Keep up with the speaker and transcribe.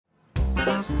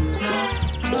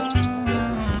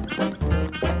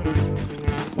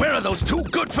Where are those two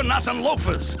good-for-nothing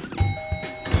loafers?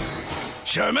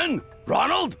 Sherman?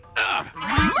 Ronald?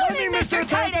 Morning, Mr.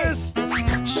 Titus!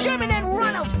 Sherman and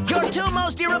Ronald, your two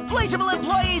most irreplaceable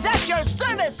employees at your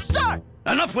service, sir!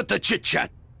 Enough with the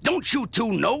chit-chat. Don't you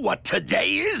two know what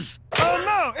today is? Oh,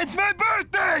 no! It's my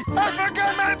birthday! I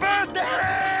forgot my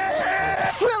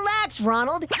birthday! Relax,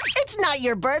 Ronald. It's not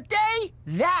your birthday.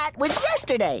 That was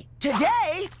yesterday.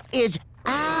 Today is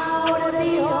out of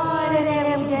the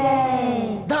ordinary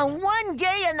day. The one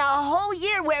day in the whole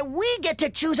year where we get to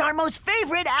choose our most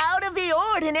favorite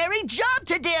out-of-the-ordinary job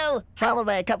to do. Followed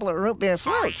by a couple of root beer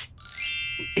floats.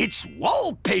 It's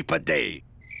Wallpaper Day.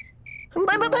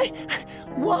 But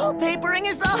wallpapering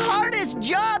is the hardest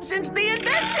job since the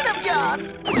invention of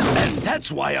jobs. And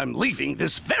that's why I'm leaving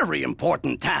this very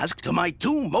important task to my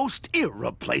two most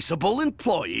irreplaceable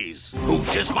employees, who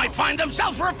just might find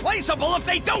themselves replaceable if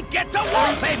they don't get to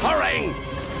wallpapering.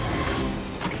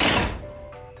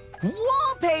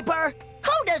 Wallpaper?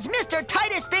 Who does Mr.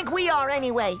 Titus think we are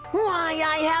anyway? Why,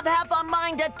 I have half a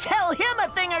mind to tell him a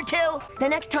thing or two. The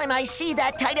next time I see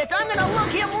that Titus, I'm gonna look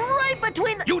him right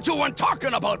between the... You two weren't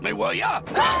talking about me, were ya?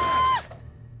 Ah!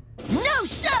 No,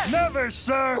 sir! Never,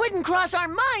 sir! Wouldn't cross our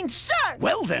minds, sir!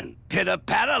 Well then,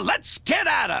 pitter-patter, let's get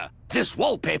at her. This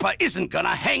wallpaper isn't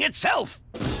gonna hang itself.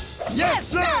 Yes,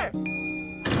 sir!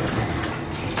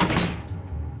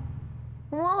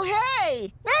 Well,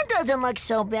 hey, that doesn't look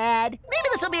so bad. Maybe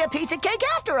this will be a piece of cake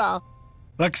after all.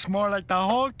 Looks more like the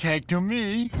whole cake to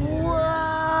me. Whoa!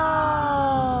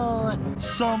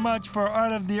 So much for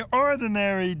out of the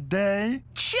ordinary day.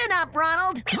 Chin up,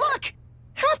 Ronald. Look!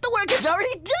 Half the work is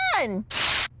already done.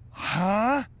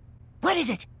 Huh? What is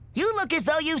it? You look as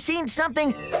though you've seen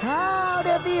something out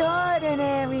of the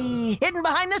ordinary hidden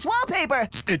behind this wallpaper.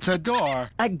 It's a door.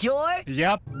 A door?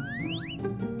 Yep.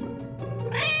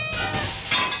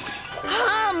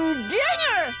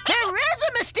 Dinger! There is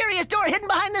a mysterious door hidden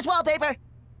behind this wallpaper.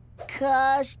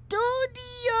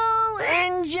 Custodial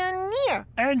engineer.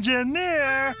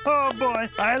 Engineer? Oh boy,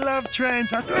 I love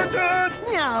trains.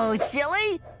 No,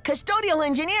 silly. Custodial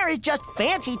engineer is just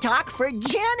fancy talk for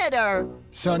janitor.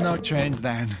 So no trains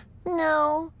then.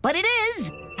 No, but it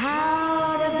is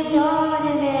out of the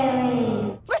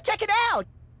ordinary. Let's check it out.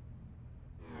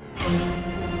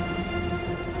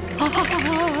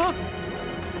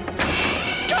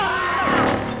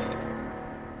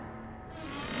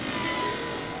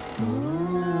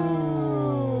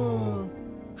 Ooh.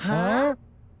 Huh?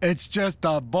 It's just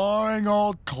a boring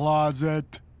old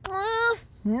closet.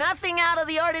 Nothing out of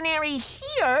the ordinary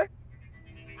here.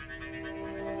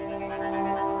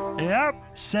 Yep,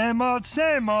 same old,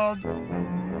 same old.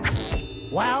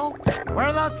 Well, what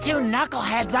are those two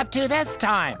knuckleheads up to this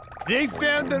time? They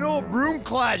found an old broom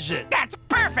closet. That's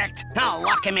perfect. I'll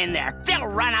lock him in there. They'll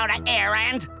run out of air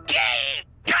and...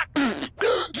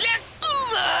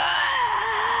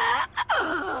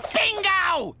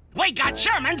 Bingo! We got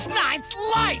Sherman's 9th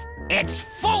life. It's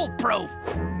foolproof.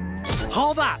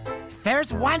 Hold up. If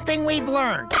there's one thing we've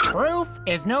learned, proof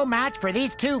is no match for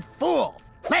these two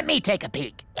fools. Let me take a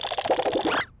peek.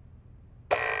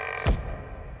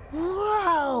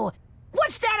 Whoa!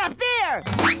 What's that up there?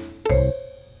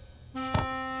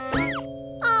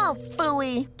 Oh,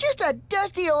 phooey. Just a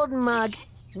dusty old mug.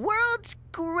 World's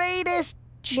greatest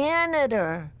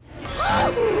janitor.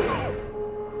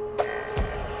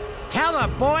 Tell the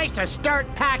boys to start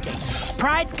packing.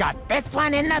 Pride's got this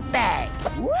one in the bag.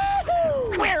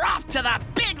 Woohoo! We're off to the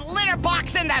big litter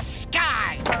box in the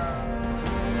sky.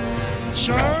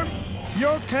 Sherm, you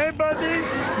okay, buddy?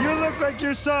 You look like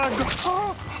you saw a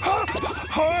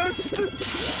horse.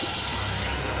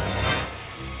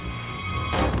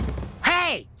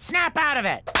 Hey, snap out of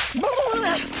it.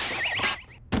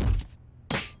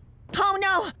 Oh,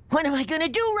 no. What am I gonna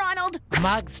do, Ronald?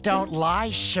 Mugs don't lie,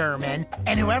 Sherman.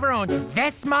 And whoever owns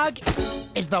this mug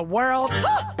is the world's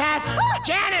best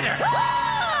janitor.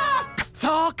 It's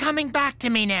all coming back to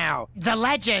me now. The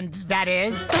legend, that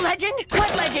is. The legend?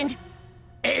 What legend?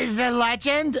 The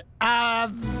legend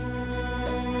of...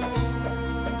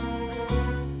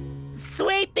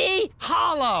 Sweepy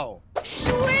Hollow.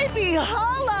 Sweepy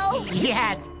Hollow?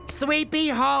 Yes, Sweepy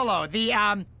Hollow, the,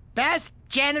 best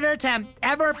janitor to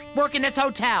ever work in this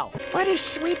hotel. What if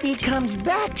Sweepy comes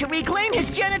back to reclaim his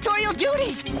janitorial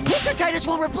duties? Mr. Titus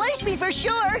will replace me for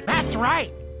sure. That's right.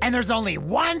 And there's only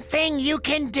one thing you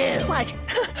can do. What?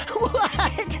 What?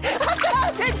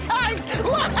 1,000 times?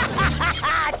 What?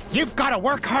 You've got to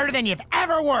work harder than you've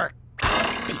ever worked.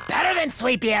 Be better than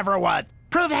Sweepy ever was.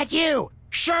 Prove that you,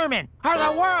 Sherman, are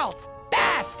the world's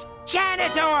best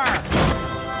janitor.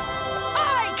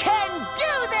 I can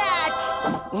do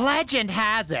Legend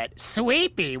has it,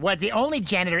 Sweepy was the only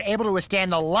janitor able to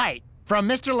withstand the light from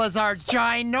Mr. Lazard's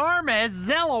ginormous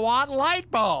Zillawatt light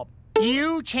bulb.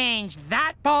 You changed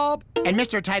that bulb, and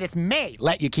Mr. Titus may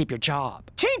let you keep your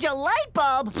job. Change a light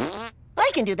bulb?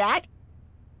 I can do that.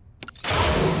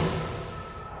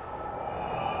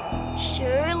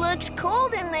 Sure looks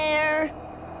cold in there.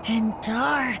 And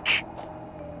dark.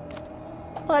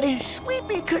 But if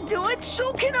Sweepy could do it,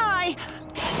 so can I.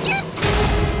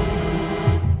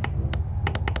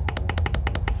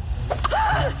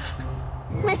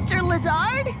 Mr.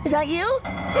 Lazard, is that you?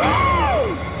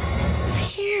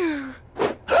 Phew.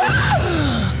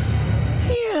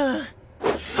 Phew.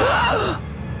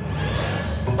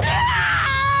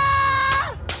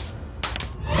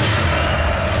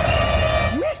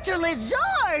 Mr.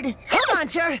 Lazard! Hold on,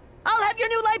 sir. I'll have your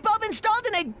new light bulb installed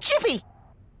in a jiffy.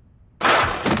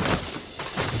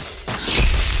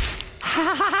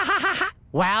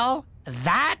 Well,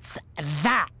 that's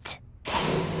that.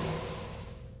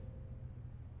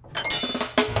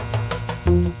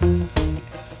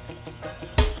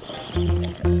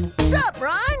 Sup,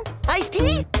 Ron? Iced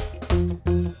tea?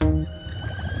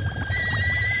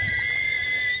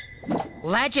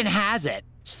 Legend has it,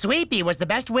 Sweepy was the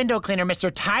best window cleaner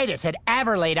Mr. Titus had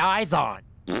ever laid eyes on.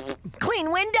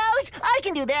 Clean windows? I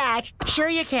can do that. Sure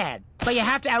you can, but you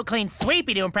have to outclean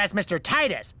Sweepy to impress Mr.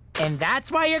 Titus. And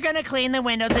that's why you're gonna clean the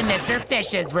windows in Mr.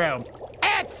 Fish's room.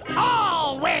 It's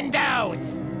all windows!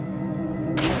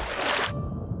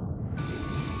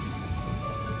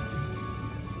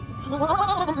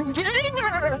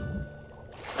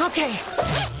 Okay,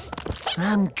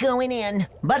 I'm going in.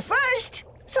 But first,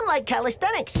 some light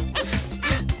calisthenics.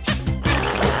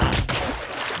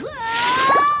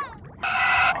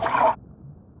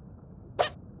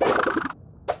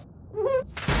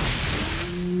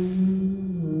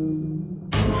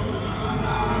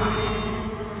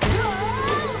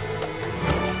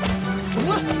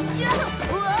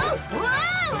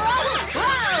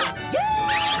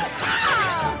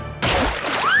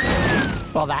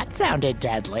 Well, that sounded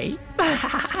deadly.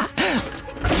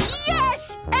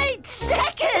 Yes! 8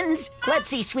 seconds! Let's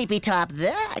see Sweepy top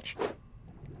that.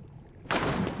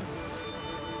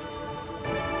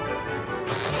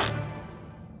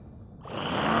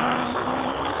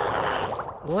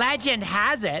 Legend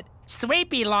has it,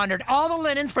 Sweepy laundered all the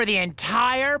linens for the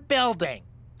entire building.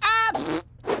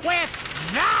 With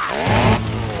that!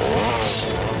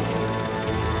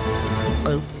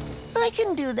 Oh, I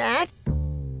can do that.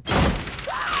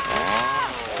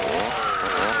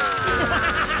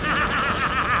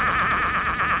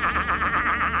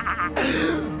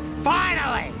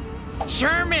 Finally!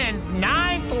 Sherman's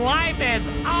 9th life is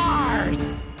ours!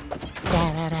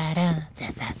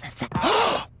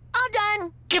 All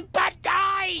done! But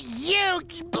you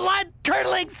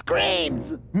blood-curdling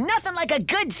screams! Nothing like a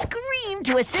good scream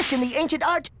to assist in the ancient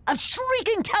art of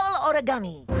shrieking towel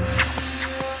origami.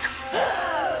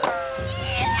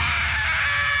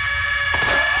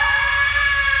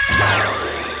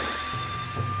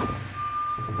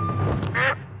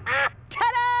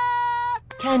 Ta-da!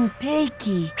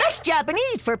 Kanpeiki. That's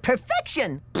Japanese for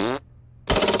perfection.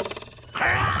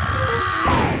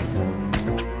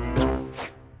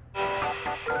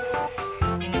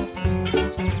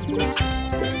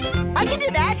 I can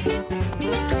do that.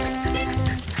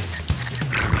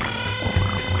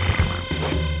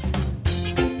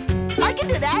 I can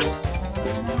do that.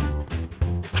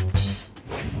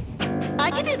 I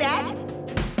can do that.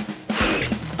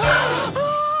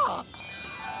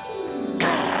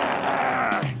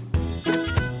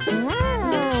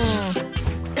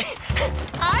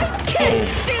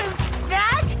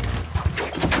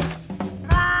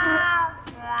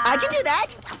 I can do that.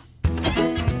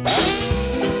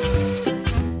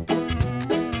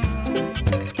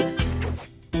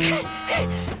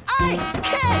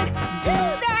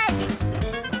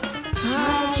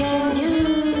 I can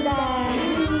do that.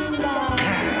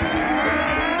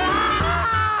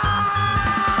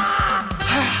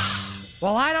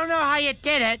 Well, I don't know how you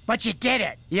did it, but you did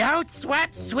it. You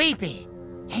outswept Sweepy.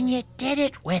 And you did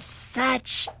it with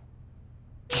such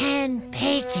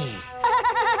kanpeiki.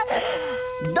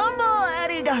 Domo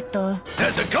arigato.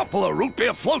 There's a couple of root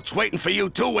beer floats waiting for you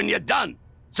two when you're done.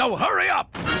 So hurry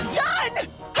up. Done!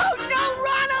 Oh no,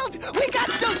 Ronald! We got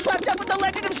so swept up with the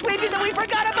legend of Sweepy that we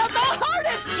forgot about the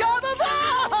hardest job of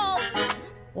all!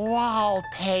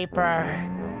 Wallpaper.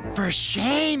 For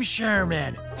shame,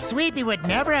 Sherman. Sweepy would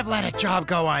never have let a job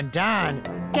go undone.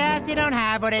 Guess you don't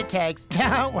have what it takes.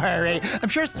 Don't worry. I'm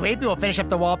sure Sweepy will finish up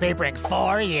the wallpapering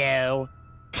for you.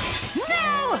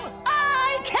 No!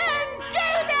 I can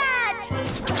do that!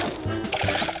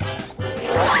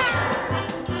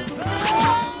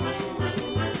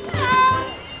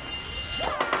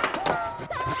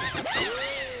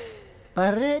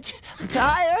 rich,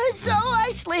 tired, so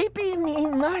I sleepy me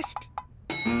must.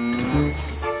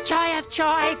 Joy of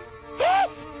choice.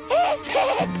 This is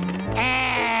it.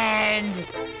 And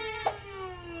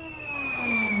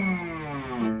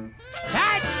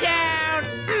touchdown.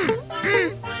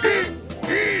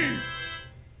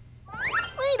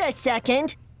 Wait a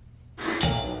second.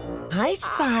 I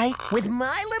spy with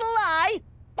my little eye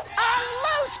a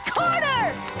loose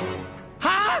corner!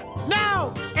 Huh?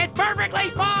 No, it's perfectly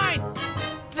fine.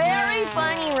 Very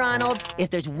funny, Ronald. If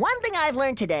there's one thing I've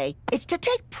learned today, it's to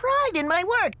take pride in my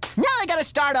work. Now I gotta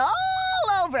start all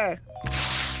over.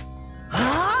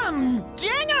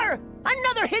 Dinger!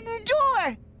 Another hidden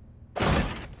door!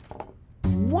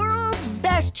 World's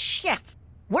best chef.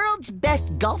 World's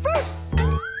best golfer?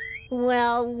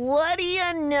 Well, what do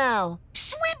you know?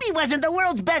 Sweepy wasn't the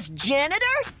world's best janitor.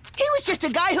 He was just a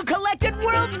guy who collected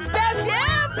world's best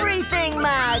everything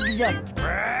mugs.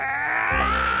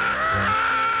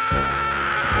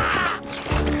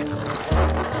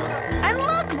 And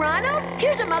look, Ronald,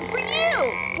 here's a mug for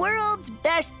you. World's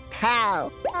best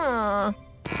pal. Aww.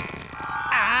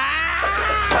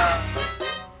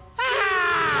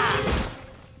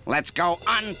 Let's go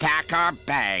unpack our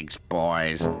bags,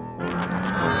 boys.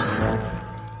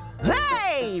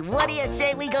 Hey, what do you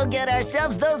say we go get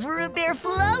ourselves those root beer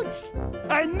floats?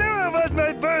 I knew it was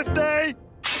my birthday!